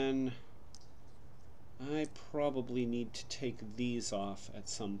then I probably need to take these off at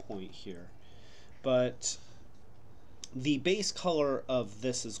some point here. But the base color of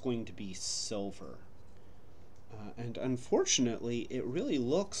this is going to be silver. And unfortunately, it really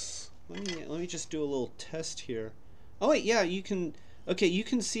looks... Let me just do a little test here. Oh wait, yeah, you can... Okay, you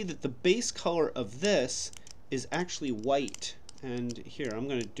can see that the base color of this is actually white. And here, I'm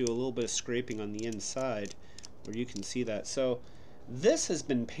going to do a little bit of scraping on the inside where you can see that. So this has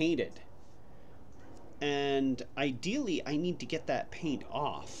been painted. And ideally, I need to get that paint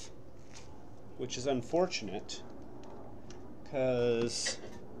off, which is unfortunate, because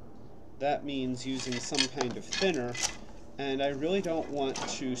that means using some kind of thinner, and I really don't want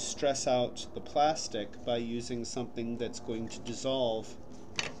to stress out the plastic by using something that's going to dissolve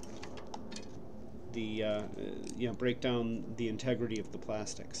the, you know, break down the integrity of the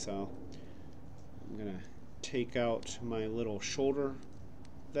plastic. So I'm going to take out my little shoulder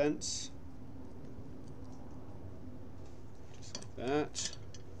vents, just like that,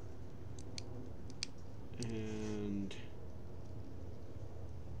 and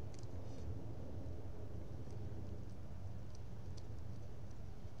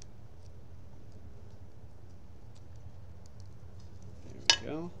there we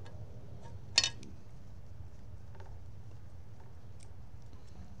go.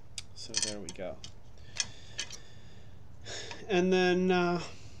 So there we go. And then I'm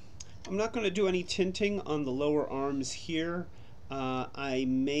not going to do any tinting on the lower arms here. I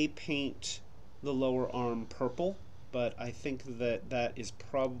may paint the lower arm purple, but I think that that is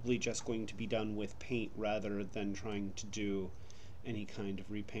probably just going to be done with paint rather than trying to do any kind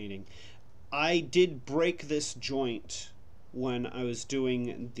of repainting. I did break this joint when I was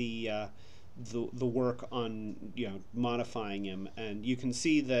doing the work on, you know, modifying him, and you can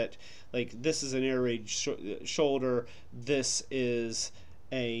see that, like, this is an air raid shoulder. This is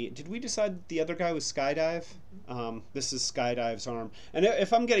a... Did we decide the other guy was Skydive? This is Skydive's arm, and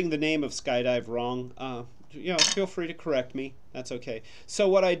if I'm getting the name of Skydive wrong, you know, feel free to correct me. That's okay. So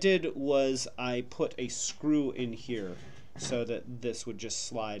what I did was I put a screw in here so that this would just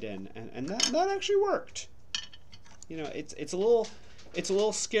slide in, and that actually worked. You know, it's a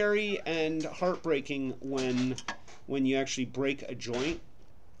little scary and heartbreaking when you actually break a joint,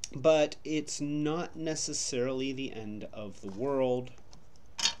 but it's not necessarily the end of the world.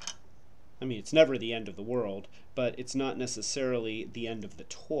 I mean, it's never the end of the world, but it's not necessarily the end of the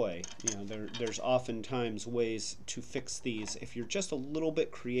toy. You know, there's oftentimes ways to fix these if you're just a little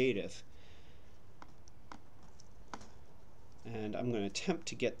bit creative. And I'm going to attempt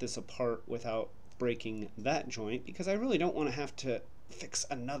to get this apart without breaking that joint, because I really don't want to have to fix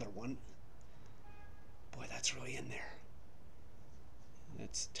another one. Boy, that's really in there.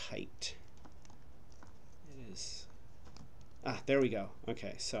 That's tight. It is. Ah, there we go.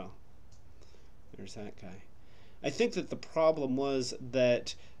 Okay, so there's that guy. I think that the problem was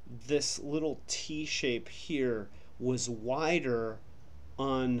that this little T shape here was wider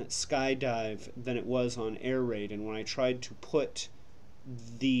on Skydive than it was on Air Raid, and when I tried to put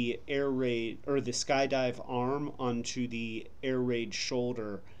the Air Raid or the Skydive arm onto the Air Raid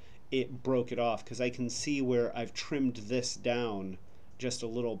shoulder, it broke it off, because I can see where I've trimmed this down just a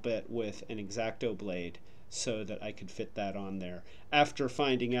little bit with an X-Acto blade so that I could fit that on there, after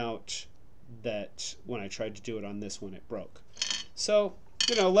finding out that when I tried to do it on this one, it broke. So,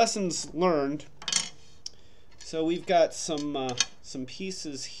 you know, lessons learned. So we've got some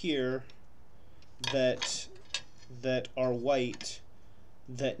pieces here that are white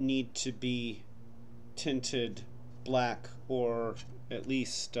that need to be tinted black, or at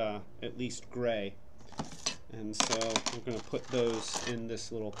least gray. And so we're going to put those in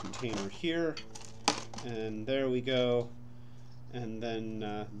this little container here, and there we go. And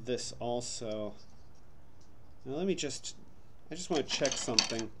then this also. Now I just want to check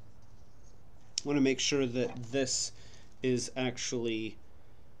something. I want to make sure that this is actually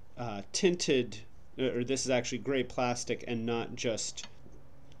tinted, or this is actually gray plastic and not just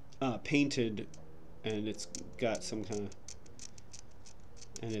painted, and it's got some kind of,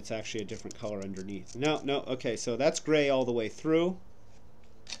 and it's actually a different color underneath. No, okay, so that's gray all the way through.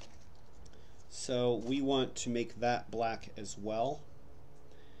 So we want to make that black as well.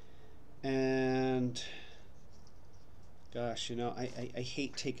 And gosh, you know, I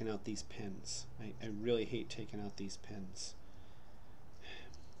hate taking out these pins. I really hate taking out these pins.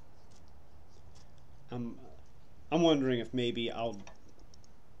 I'm wondering if maybe I'll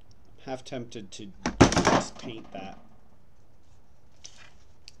half tempted to just paint that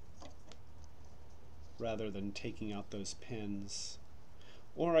rather than taking out those pins.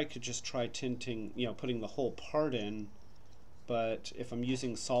 Or I could just try tinting, you know, putting the whole part in, but if I'm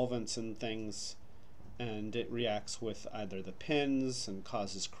using solvents and things and it reacts with either the pins and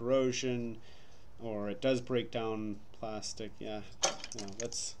causes corrosion, or it does break down plastic, yeah, you know,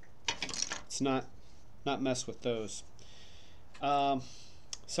 let's not mess with those.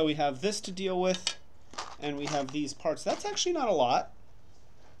 So we have this to deal with, and we have these parts. That's actually not a lot.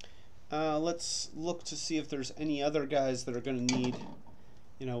 Let's look to see if there's any other guys that are going to need.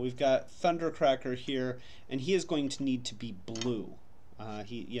 You know, we've got Thundercracker here, and he is going to need to be blue.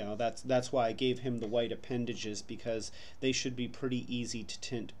 You know, that's why I gave him the white appendages, because they should be pretty easy to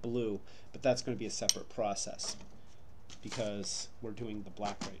tint blue. But that's going to be a separate process because we're doing the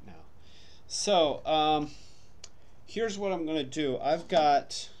black right now. So here's what I'm going to do. I've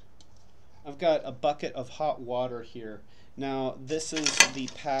got a bucket of hot water here. Now this is the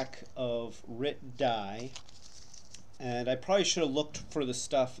pack of RIT dye. And I probably should have looked for the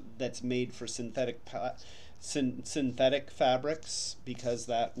stuff that's made for synthetic fabrics, because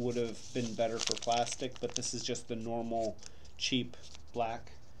that would have been better for plastic, but this is just the normal cheap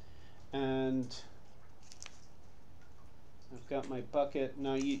black. And I've got my bucket.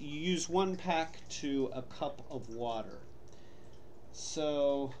 Now you use 1 pack to a cup of water.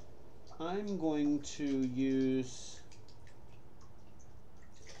 So I'm going to use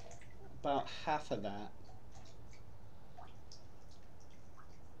about half of that.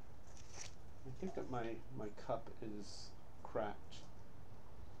 I think that my cup is cracked.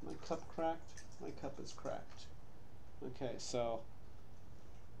 My cup cracked? My cup is cracked. Okay, so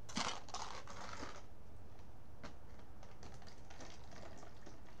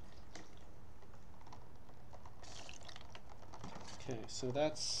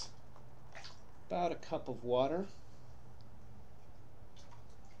that's about a cup of water.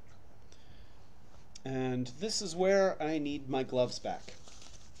 And this is where I need my gloves back.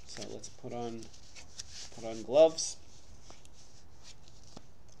 So let's put on gloves.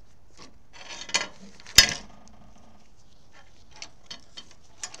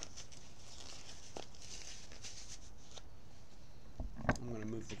 I'm going to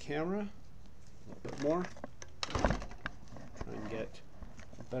move the camera a little bit more. Try and get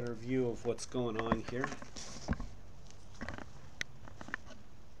a better view of what's going on here.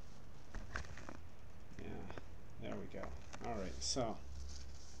 Yeah, there we go. All right, so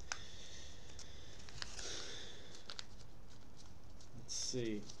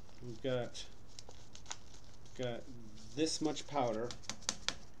see, we've got this much powder,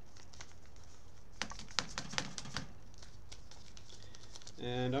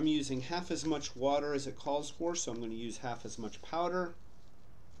 and I'm using half as much water as it calls for, so I'm going to use half as much powder,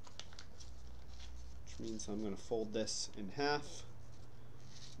 which means I'm going to fold this in half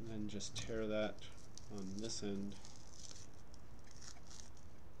and then just tear that on this end.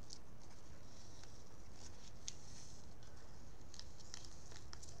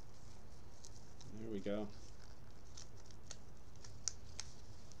 There we go.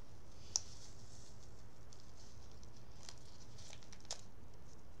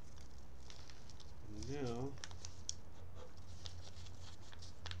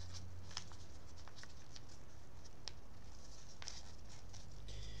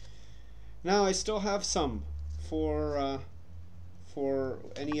 Now I still have some for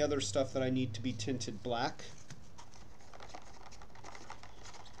any other stuff that I need to be tinted black.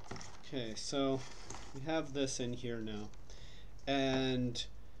 Okay, so we have this in here now, and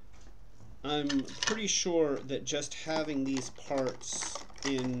I'm pretty sure that just having these parts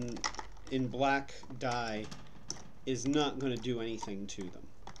in black dye is not going to do anything to them,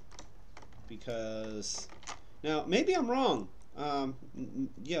 because now maybe I'm wrong.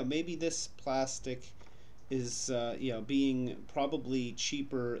 Yeah, maybe this plastic is you know, being probably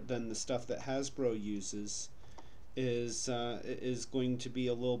cheaper than the stuff that Hasbro uses, is going to be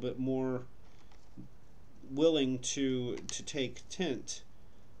a little bit more willing to take tint,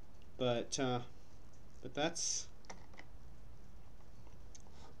 but that's,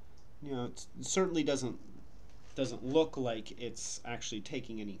 you know, it certainly doesn't look like it's actually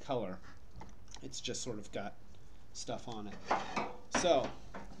taking any color. It's just sort of got stuff on it. So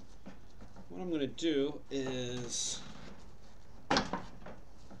what I'm going to do is, I've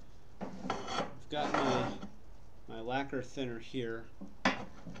got my lacquer thinner here,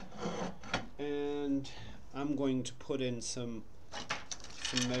 and I'm going to put in some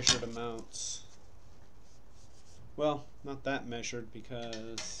measured amounts. Well, not that measured,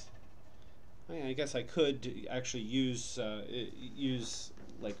 because I guess I could actually use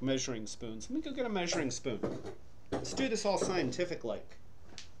like measuring spoons. Let me go get a measuring spoon. Let's do this all scientific-like.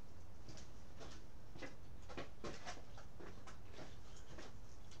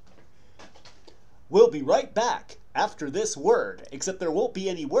 We'll be right back after this word, except there won't be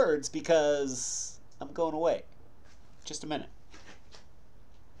any words because I'm going away. Just a minute.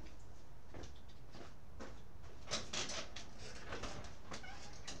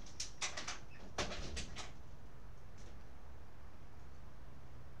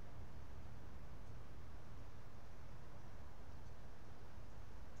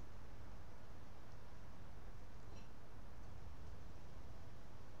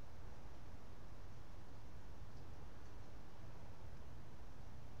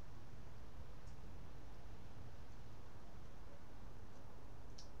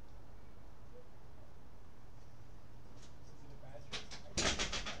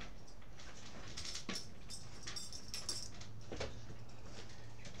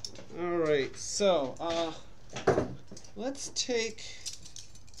 Alright, so let's take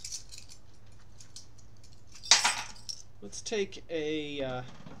a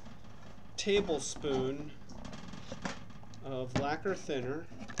tablespoon of lacquer thinner,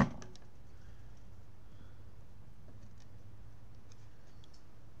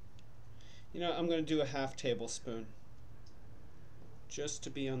 you know, I'm going to do a half tablespoon just to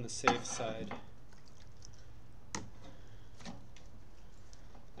be on the safe side.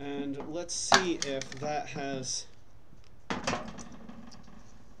 And let's see if that has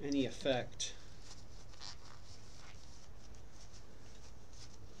any effect.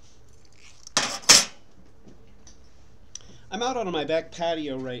 I'm out on my back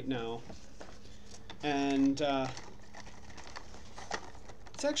patio right now, and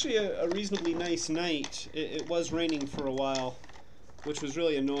it's actually a reasonably nice night. It was raining for a while, which was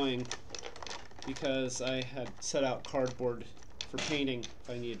really annoying because I had set out cardboard for painting if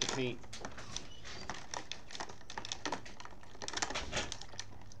I needed to paint.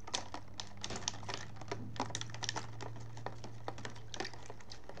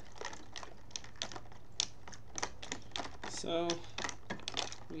 So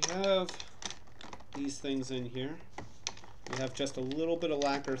we have these things in here. We have just a little bit of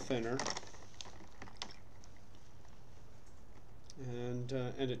lacquer thinner and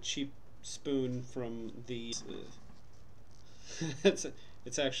a cheap spoon from the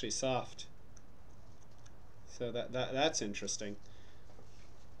it's actually soft, so that's interesting.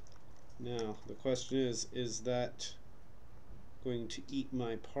 Now the question is that going to eat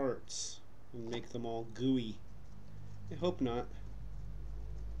my parts and make them all gooey? I hope not.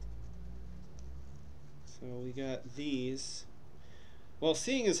 So we got these. Well,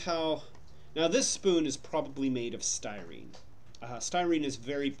 seeing as how now this spoon is probably made of styrene. Styrene is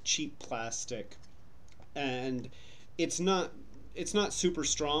very cheap plastic, and it's not super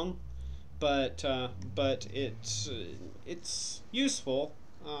strong, but it's useful.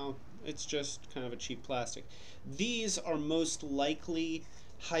 It's just kind of a cheap plastic. These are most likely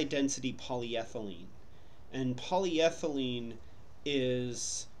high density polyethylene, and polyethylene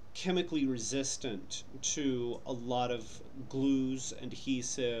is chemically resistant to a lot of glues and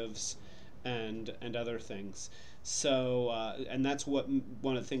adhesives and other things. So and that's one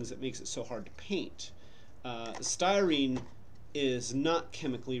of the things that makes it so hard to paint. Styrene is not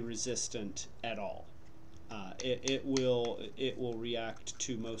chemically resistant at all. It will react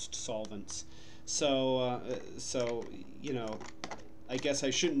to most solvents. So you know, I guess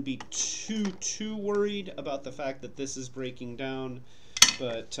I shouldn't be too worried about the fact that this is breaking down,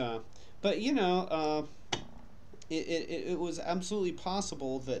 but you know, it was absolutely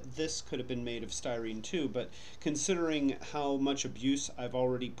possible that this could have been made of styrene too. But considering how much abuse I've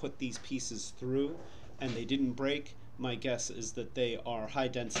already put these pieces through, and they didn't break, my guess is that they are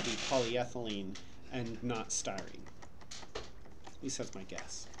high-density polyethylene and not styrene. At least that's my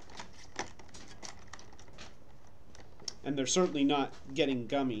guess. And they're certainly not getting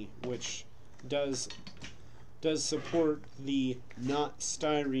gummy, which does does support the not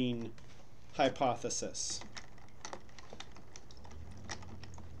styrene hypothesis.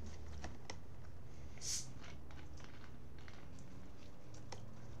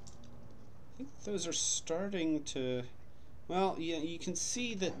 I think those are starting to, well, yeah, you can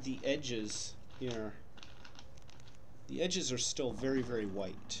see that the edges here, the edges are still very, very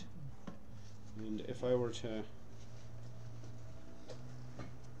white. And if I were to,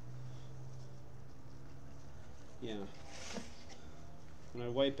 yeah, when I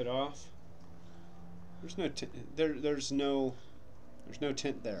wipe it off, there's no there's no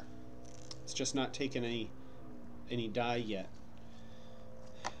tint there. It's just not taken any dye yet.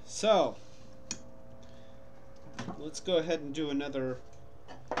 So let's go ahead and do another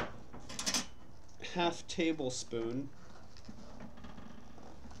half tablespoon .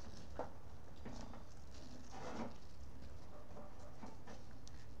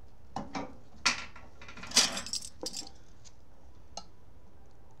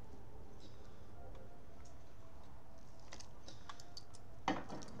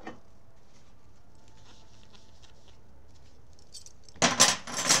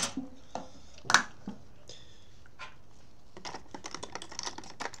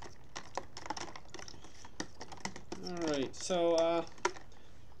 Alright, so I'm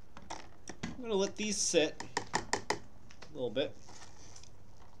going to let these sit a little bit.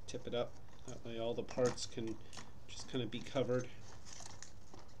 Tip it up. That way all the parts can just kind of be covered.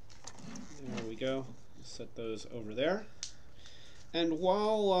 There we go. Set those over there. And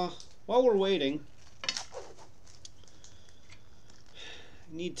while we're waiting, I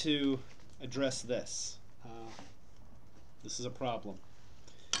need to address this. This is a problem.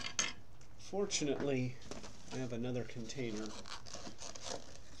 Fortunately, I have another container.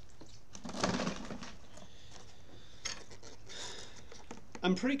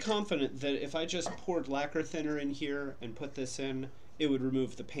 I'm pretty confident that if I just poured lacquer thinner in here and put this in, it would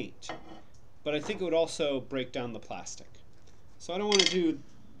remove the paint. But I think it would also break down the plastic. So I don't want to do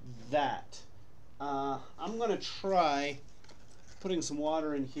that. I'm going to try putting some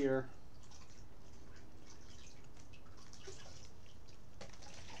water in here.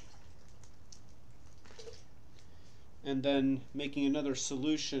 And then making another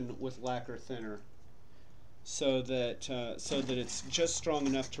solution with lacquer thinner, so that it's just strong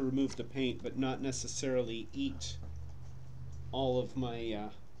enough to remove the paint, but not necessarily eat all of my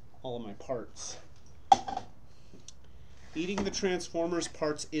parts. Eating the Transformers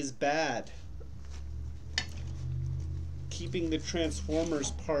parts is bad. Keeping the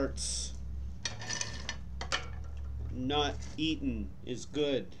Transformers parts not eaten is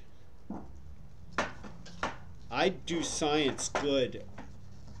good. I do science good.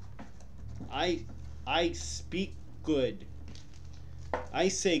 I speak good. I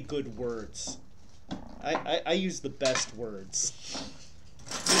say good words. I use the best words.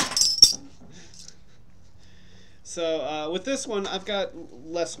 So with this one, I've got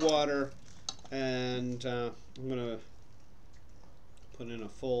less water, and I'm gonna put in a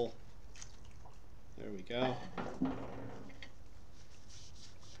full. There we go.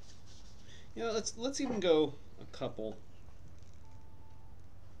 Yeah, let's even go a couple.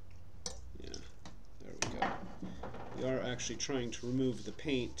 Yeah, there we go. We are actually trying to remove the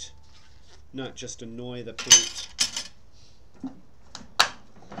paint, not just annoy the paint.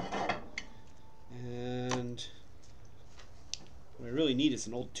 And what I really need is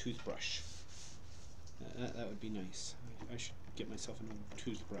an old toothbrush. That would be nice. I should get myself an old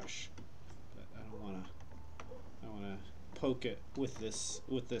toothbrush, but I don't want to poke it with this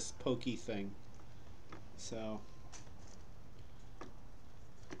pokey thing. So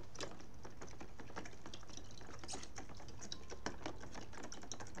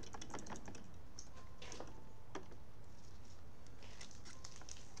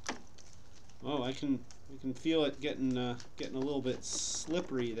oh, I can feel it getting a little bit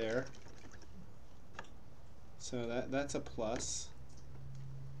slippery there. So that's a plus.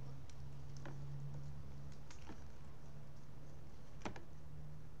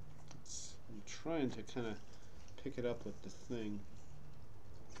 I'm trying to kind of pick it up with the thing.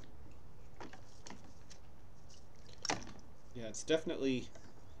 Yeah, it's definitely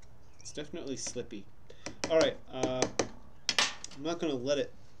slippy. All right, I'm not going to let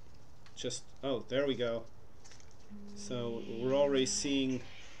it just. Oh, there we go. So we're already seeing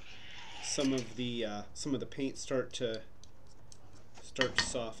some of the paint start to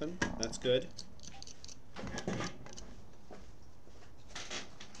soften. That's good.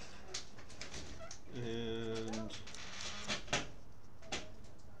 And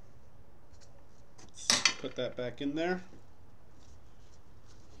let's put that back in there.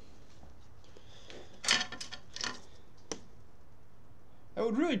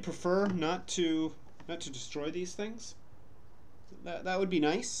 really prefer not to destroy these things. That would be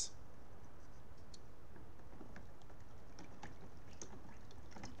nice.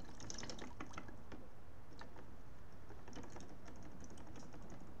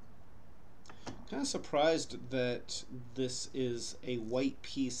 Kind of surprised that this is a white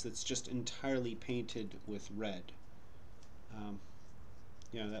piece that's just entirely painted with red.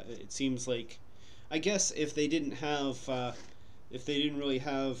 It seems like, I guess if they didn't really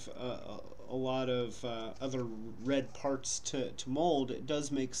have a lot of other red parts to mold, it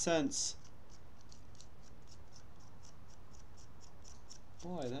does make sense.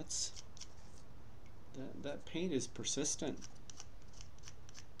 Boy, that paint is persistent.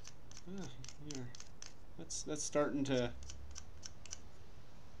 Here, that's starting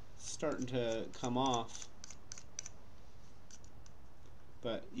to come off.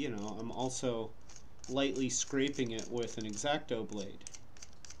 But you know, I'm also lightly scraping it with an X-Acto blade.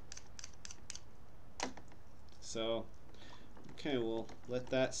 So, okay, we'll let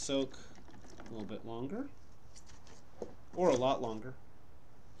that soak a little bit longer, or a lot longer.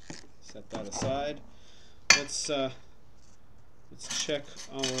 Set that aside. Let's check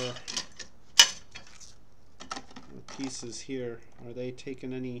our pieces here. Are they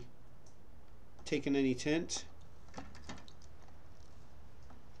taking any tint?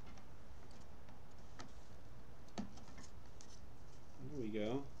 There we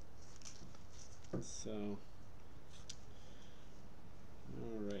go. So,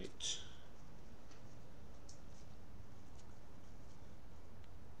 all right.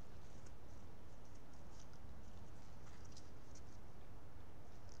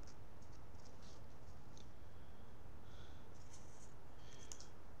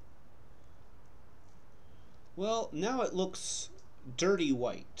 Well, now it looks dirty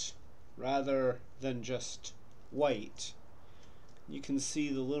white rather than just white. You can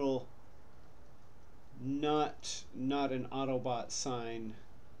see the little not an Autobot sign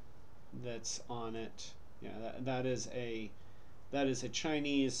that's on it. Yeah, that is a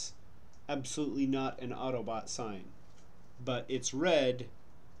Chinese, absolutely not an Autobot sign. But it's red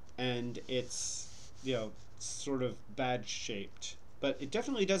and it's, you know, sort of badge shaped. But it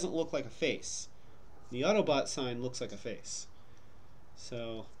definitely doesn't look like a face. The Autobot sign looks like a face.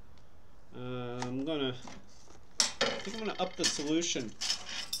 So I think I'm gonna up the solution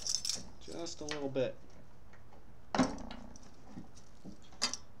just a little bit.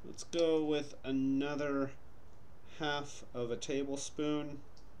 Let's go with another half of a tablespoon.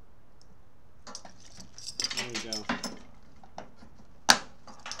 There we go.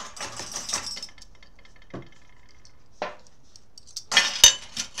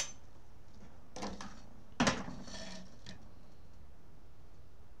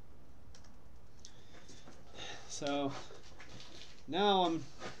 So now I'm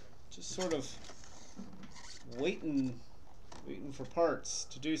just sort of waiting for parts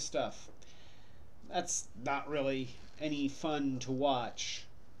to do stuff. That's not really any fun to watch.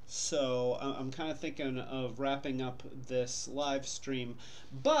 So I'm kind of thinking of wrapping up this live stream,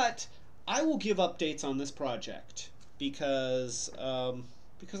 but I will give updates on this project because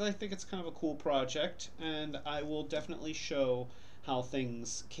I think it's kind of a cool project, and I will definitely show how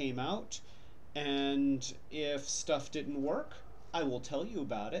things came out. And if stuff didn't work, I will tell you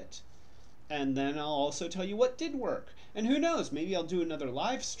about it. And then I'll also tell you what did work. And who knows, maybe I'll do another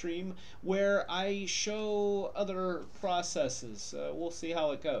live stream where I show other processes. We'll see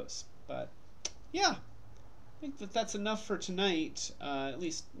how it goes. But yeah, I think that's enough for tonight. At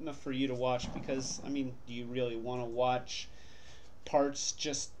least enough for you to watch, because, I mean, do you really want to watch parts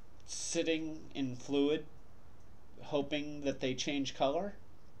just sitting in fluid, hoping that they change color?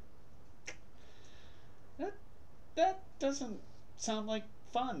 That doesn't sound like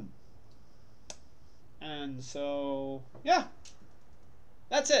fun. And so, yeah,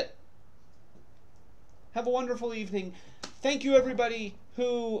 that's it. Have a wonderful evening. Thank you, everybody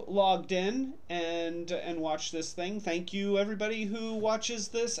who logged in and watched this thing. Thank you, everybody who watches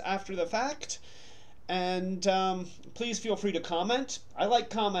this after the fact. And please feel free to comment. I like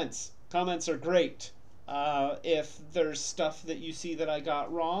comments. Comments are great. If there's stuff that you see that I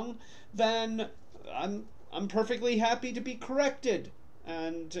got wrong, then I'm perfectly happy to be corrected.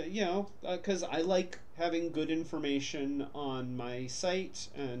 And, you know, because I like having good information on my site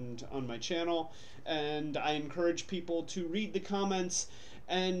and on my channel. And I encourage people to read the comments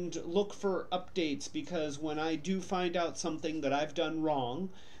and look for updates, because when I do find out something that I've done wrong,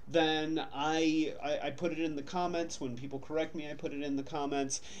 then I put it in the comments. When people correct me, I put it in the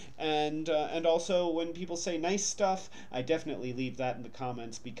comments, and also when people say nice stuff, I definitely leave that in the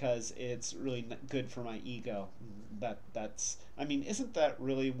comments because it's really good for my ego. That's I mean, isn't that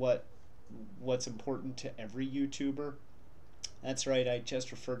really what's important to every YouTuber? That's right. I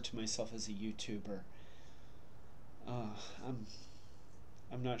just referred to myself as a YouTuber. Uh, I'm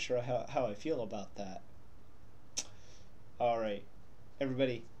I'm not sure how I feel about that. All right,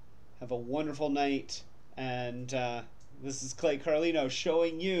 everybody, have a wonderful night. And this is Clay Carlino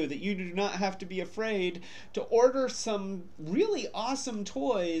showing you that you do not have to be afraid to order some really awesome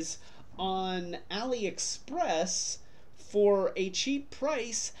toys on AliExpress for a cheap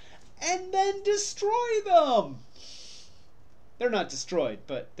price and then destroy them. They're not destroyed,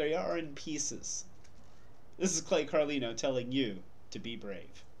 but they are in pieces. This is Clay Carlino telling you to be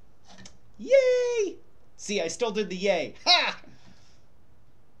brave. Yay! See, I still did the yay. Ha!